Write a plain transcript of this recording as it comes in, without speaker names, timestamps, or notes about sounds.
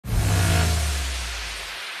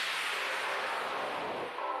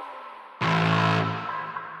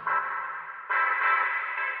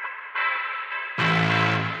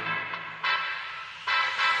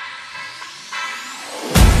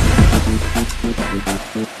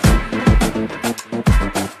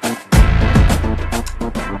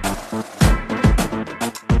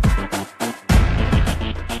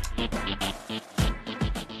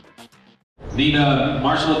Need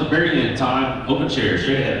Marshall at the very end. Time, open chair,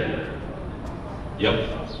 straight ahead. Yep.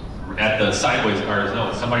 At the sideways, or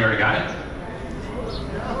no, somebody already got it?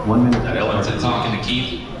 1 minute. That Ellington talking to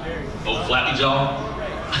Keith. Oh, flappy jaw.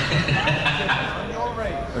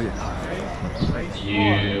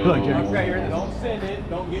 You.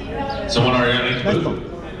 Someone already underneath the boot?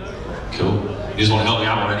 Cool. You just want to help me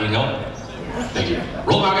out when I need help? Thank you.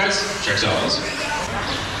 Roll out, guys. Check yourselves.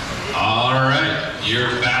 All right, your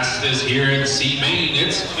fastest here in C main,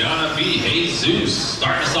 it's gonna be Jesus.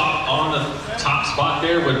 Starting us off on the top spot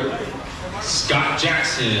there with Scott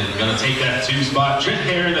Jackson. Gonna take that 2 spot. Trent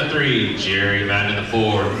Hare in the 3. Jerry Madden in the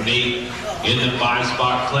 4. Nate in the 5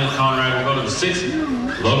 spot. Clint Conrad will go to the 6.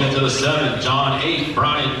 Logan to the 7. John 8.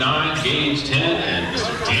 Brian 9. Gage 10. And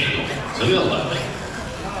Mr. Daniel to the 11.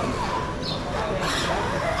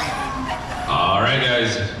 All right,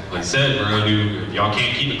 guys. Like I said, we're gonna do, if y'all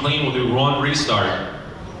can't keep it clean, we'll do one restart.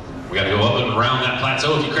 We gotta go up and around that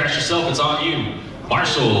plateau. If you crash yourself, it's on you.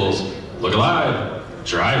 Marshals, look alive.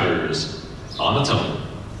 Drivers, on the tone.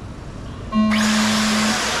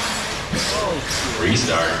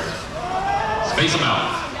 Restart. Space them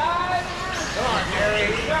out.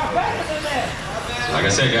 Like I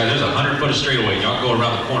said, guys, there's 100 foot of straightaway. Y'all can go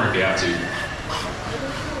around the corner if you have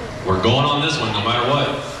to. We're going on this one no matter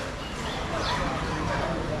what.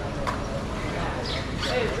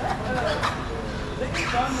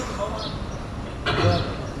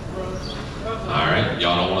 All right,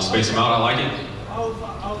 y'all don't want to space them out. I like it.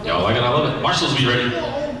 Y'all like it. I love it. Marshals, be ready.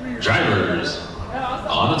 Drivers,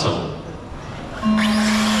 on the tone.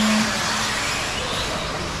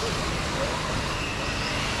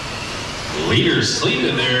 Leaders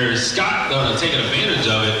sleeping there. Scott taking advantage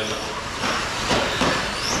of it.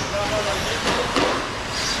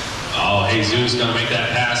 Oh, Jesus gonna make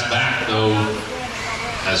that pass back though,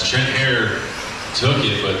 as Trent Hare took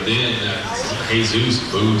it, but then Jesus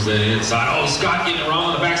moves that inside. Oh, Scott getting it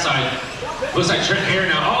wrong on the backside. Looks like Trent Hare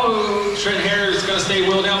now. Oh, Trent Hare is going to stay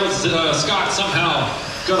wheeled down, but Scott somehow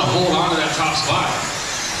going to hold on to that top spot.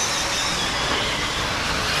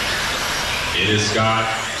 It is Scott,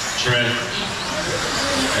 Trent.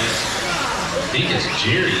 I think it's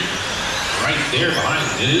Jerry right there behind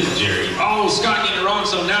him. It is Jerry. Oh, Scott getting it wrong,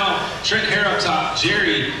 so now Trent Hare up top.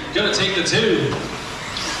 Jerry going to take the 2.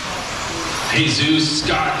 Jesus,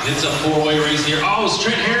 Scott, it's a 4-way race here. Oh,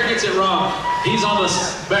 Trent Hare gets it wrong. He's on the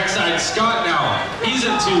backside. Scott now, he's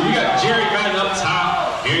in 2. We got Jerry Madden up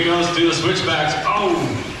top. Here he goes through the switchbacks. Oh,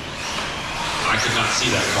 I could not see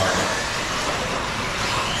that car.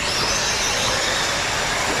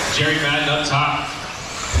 Jerry Madden up top.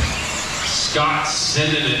 Scott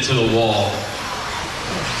sending it to the wall.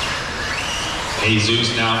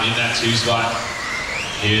 Jesus now in that 2 spot.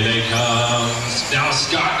 Here they come. Now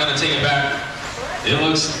Scott gonna take it back. It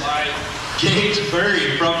looks like Gage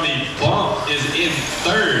Murray from the bump is in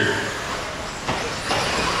 3rd.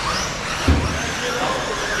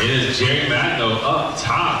 It is Jerry Madden though up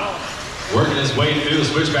top, working his way through the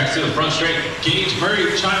switchbacks to the front straight. Gage Murray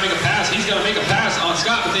trying to make a pass. He's gonna make a pass on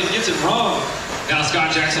Scott, but then gets it wrong. Now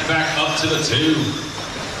Scott Jackson back up to the 2.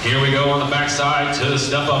 Here we go on the backside to the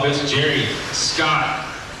step up. It's Jerry, Scott,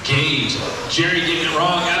 Gage. Jerry getting it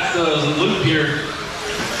wrong at the loop here.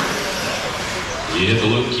 You hit the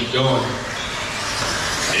loop, keep going.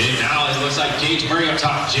 And now it looks like Gage Murray up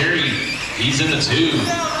top. Jerry, he's in the 2.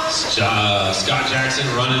 Scott Jackson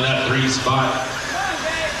running that 3 spot.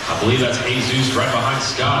 I believe that's Jesus right behind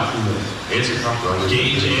Scott. It's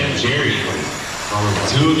Gage and Jerry.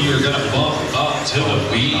 2 of you are gonna bump up to the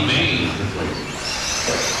B main.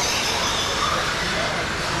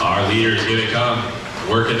 Our leaders, here they come.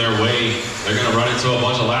 Working their way. They're going to run into a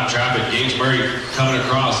bunch of lap traffic. Gage Murray coming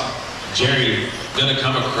across. Jerry going to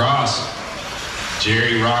come across.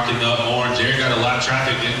 Jerry rocking the orange. Jerry got a lap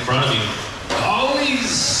traffic in front of him. Always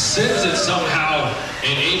sends it somehow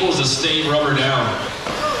and able to stay rubber down.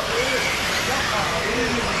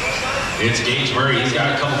 It's Gage Murray. He's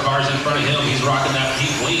got a couple cars in front of him. He's rocking that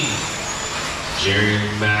pink wing. Jerry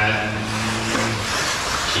Madden.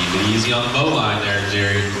 Keep it easy on the mow line there,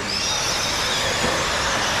 Jerry.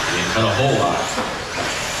 Didn't cut a whole lot.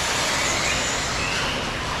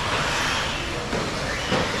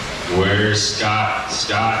 Where's Scott?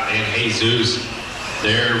 Scott and Jesus.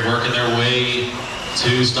 They're working their way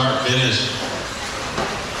to start finish.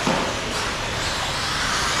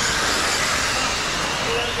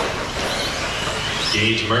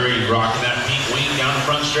 Gage Murray rocking that pink wing down the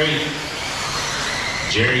front straight.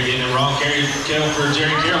 Jerry getting it wrong. Careful,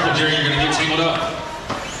 Jerry, you're gonna get tangled up.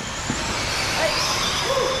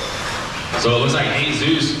 So it looks like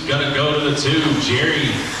Jesus gonna go to the 2.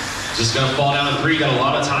 Jerry just gonna fall down to 3. Got a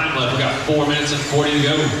lot of time left. We got 4 minutes and 40 to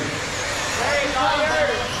go.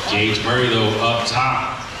 Gage Murray though up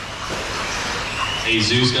top.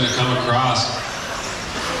 Jesus gonna come across.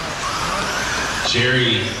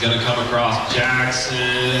 Jerry gonna come across. Jackson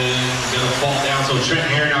gonna fall down. So Trent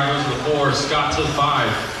Hare now goes to the 4. Scott to the 5.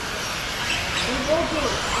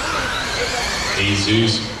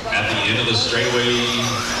 Jesus at the end of the straightaway.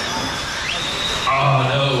 Oh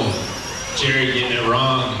no, Jerry getting it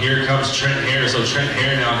wrong. Here comes Trent Hare. So Trent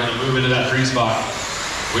Hare now gonna move into that 3 spot.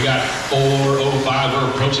 We got 4:05. We're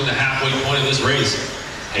approaching the halfway point of this race.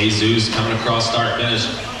 Jesus coming across start finish.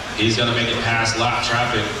 He's gonna make it past lap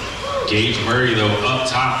traffic. Gage Murray though up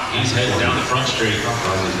top. He's heading down the front straight.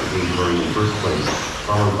 Gage Murray in first place,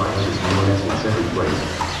 followed by Henderson in second place,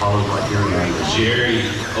 followed by Jerry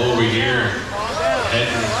over here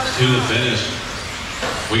heading to the finish.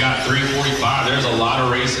 We got 3:45. There's a lot of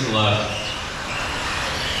racing left.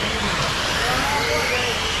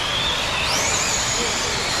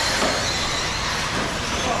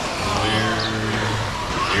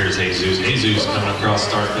 Here's Jesus. Jesus coming across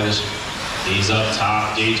start finish. He's up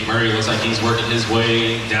top. Gage Murray looks like he's working his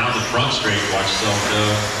way down the front straight. Watch yourself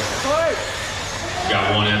go.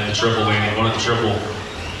 Got one at the triple, Danny. One at the triple.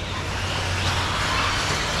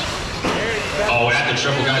 Oh, at the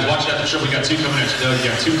triple, guys. Watch it at the triple. You got 2 coming at you, Doug. You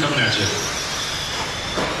got 2 coming at you.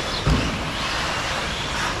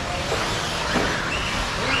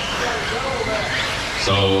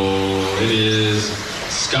 So it is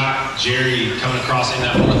Scott, Jerry coming across in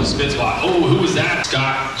that north spit spot. Oh, who was that?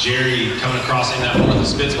 Scott, Jerry coming across in that north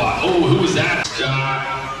spit spot. Oh, who was that? Scott,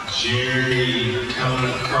 Jerry coming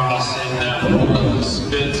across in that north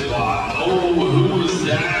spit spot. Oh, who was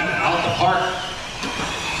that? Out the park.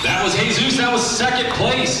 That was Jesus. That was second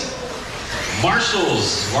place.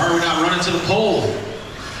 Marshals. Why are we not running to the pole?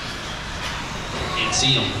 Can't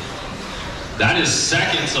see him. That is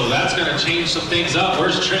second, so that's going to change some things up.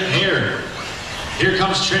 Where's Trent Hare? Here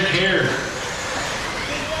comes Trent Hare.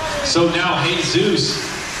 So now Jesus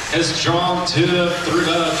has drawn to the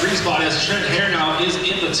 3 spot as Trent Hare now is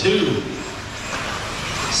in the 2.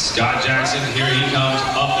 Scott Jackson, here he comes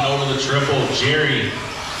up and over the triple. Jerry,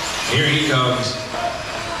 here he comes.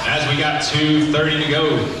 As we got 2:30 to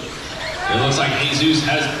go. It looks like Jesus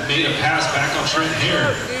has made a pass back on Trent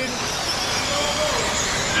Hare.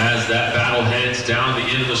 As that battle heads down the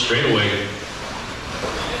end of the straightaway.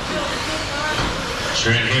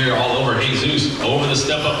 Trent Hare all over Jesus. Over the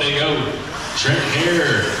step up they go. Trent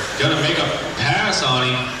Hare gonna make a pass on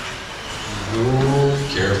him. Ooh,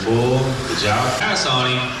 careful. Good job. Pass on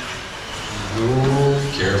him. Ooh,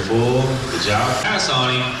 careful. Good job. Pass on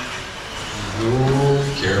him. Ooh,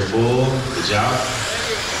 careful. Good job.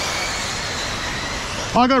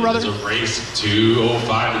 I'll go, brother. It's a race.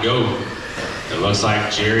 2:05 to go. It looks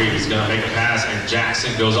like Jerry is going to make a pass, and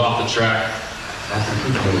Jackson goes off the track. After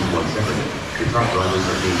 2 minutes, 1 second, the top drivers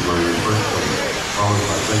are Gage Murray in first place, followed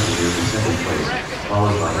by Trent Hare in second place,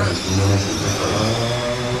 followed by Henderson in third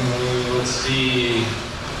place. Let's see.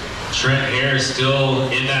 Trent Hare still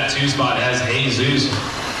in that 2 spot as Jesus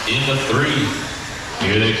in the 3.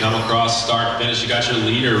 Here they come across start finish. You got your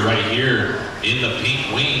leader right here in the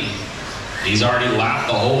pink wing. He's already lapped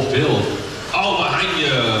the whole field. Oh, behind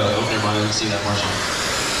you. Oh, never mind. I didn't see that, Marshall.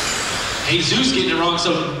 Jesus getting it wrong.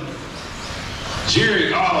 So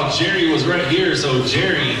Jerry, oh, Jerry was right here. So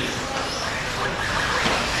Jerry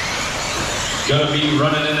gonna be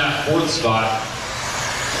running in that 4th spot.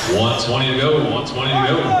 1:20 to go. 1:20 to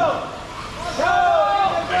go.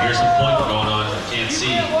 I hear some pointing going on. I can't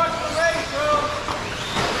see.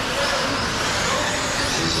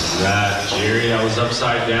 That Jerry that was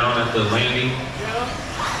upside down at the landing.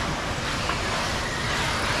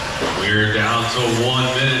 We're down to 1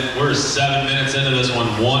 minute. We're 7 minutes into this one.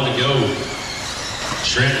 1 to go.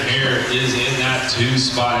 Trent Hare is in that 2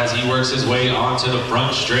 spot as he works his way onto the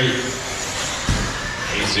front straight.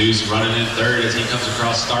 Jesus running in 3rd as he comes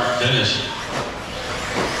across start finish.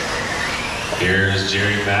 Here's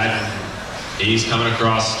Jerry Madden. He's coming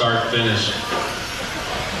across start finish.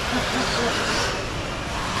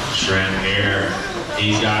 Trent Hare,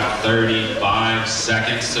 he's got 35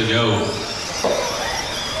 seconds to go.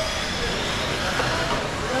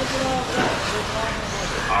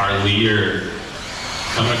 Our leader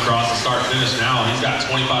coming across the start finish now. He's got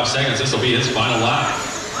 25 seconds. This will be his final lap.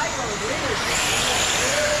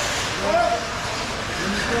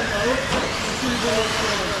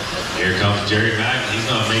 Here comes Jerry Madden. He's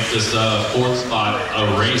going to make this fourth spot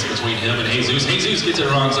a race between him and Jesus. Jesus gets it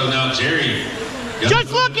wrong, so now Jerry.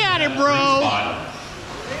 Just look at it, bro.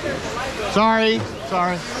 Sorry.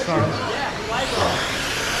 4,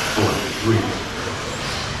 3,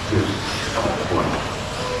 2, 1.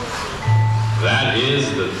 That is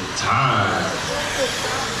the time.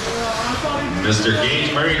 Mr.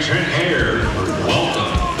 Gage Murray Trent Hare,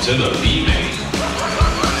 welcome to the B main.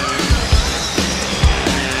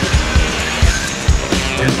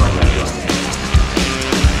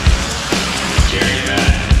 Jerry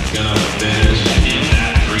Matt gonna finish in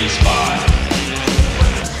that 3 spot.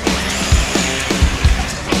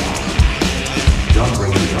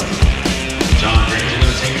 John Granger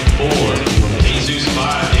gonna take 4. Jesus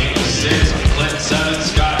 5, Daniel 6, Clint 7,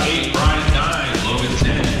 Scott 8, Brian 9, Logan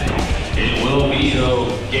 10. It will be though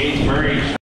Gage Murray.